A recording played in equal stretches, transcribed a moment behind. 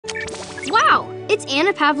Wow, it's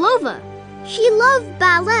Anna Pavlova. She loved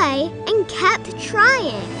ballet and kept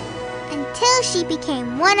trying. Until she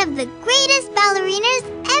became one of the greatest ballerinas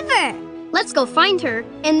ever. Let's go find her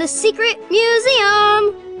in the secret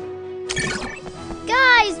museum.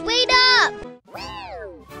 Guys, wait up!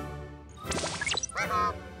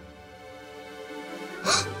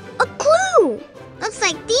 A clue! Looks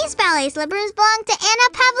like these ballet slippers belong to Anna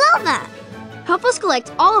Pavlova. Help us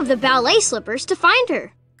collect all of the ballet slippers to find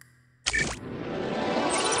her.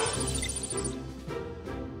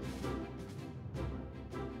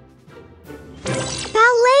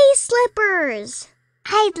 Ballet slippers!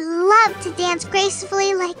 I'd love to dance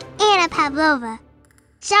gracefully like Anna Pavlova.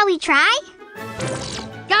 Shall we try?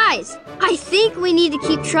 Guys, I think we need to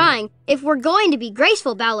keep trying if we're going to be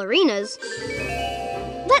graceful ballerinas.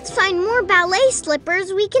 Let's find more ballet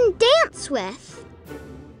slippers we can dance with.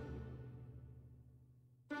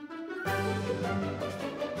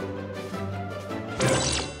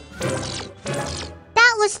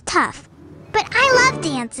 That was tough, but I love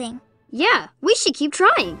dancing. Yeah, we should keep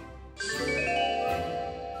trying.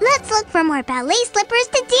 Let's look for more ballet slippers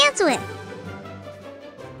to dance with.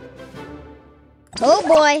 Oh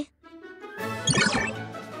boy.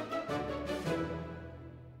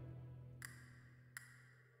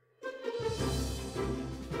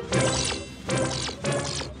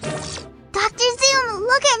 Dr. Zoom,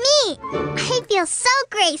 look at me. I feel so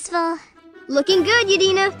graceful. Looking good,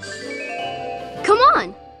 Yadina. Come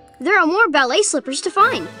on, there are more ballet slippers to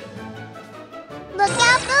find. Look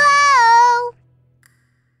out below.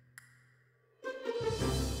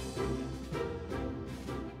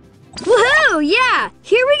 Woohoo! Yeah,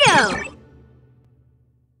 here we go.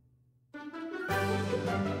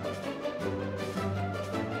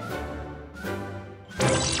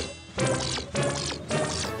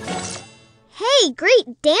 Hey,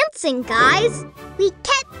 great dancing, guys! We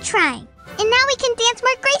kept trying, and now we can dance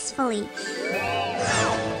more gracefully.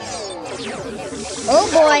 Oh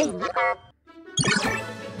boy!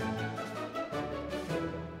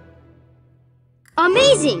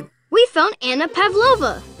 Amazing! We found Anna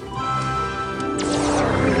Pavlova.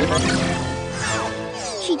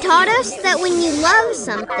 She taught us that when you love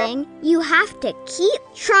something, you have to keep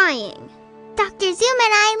trying. Dr. Zoom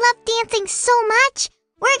and I love dancing so much,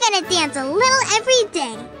 we're gonna dance a little every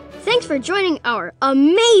day. Thanks for joining our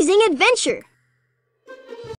amazing adventure.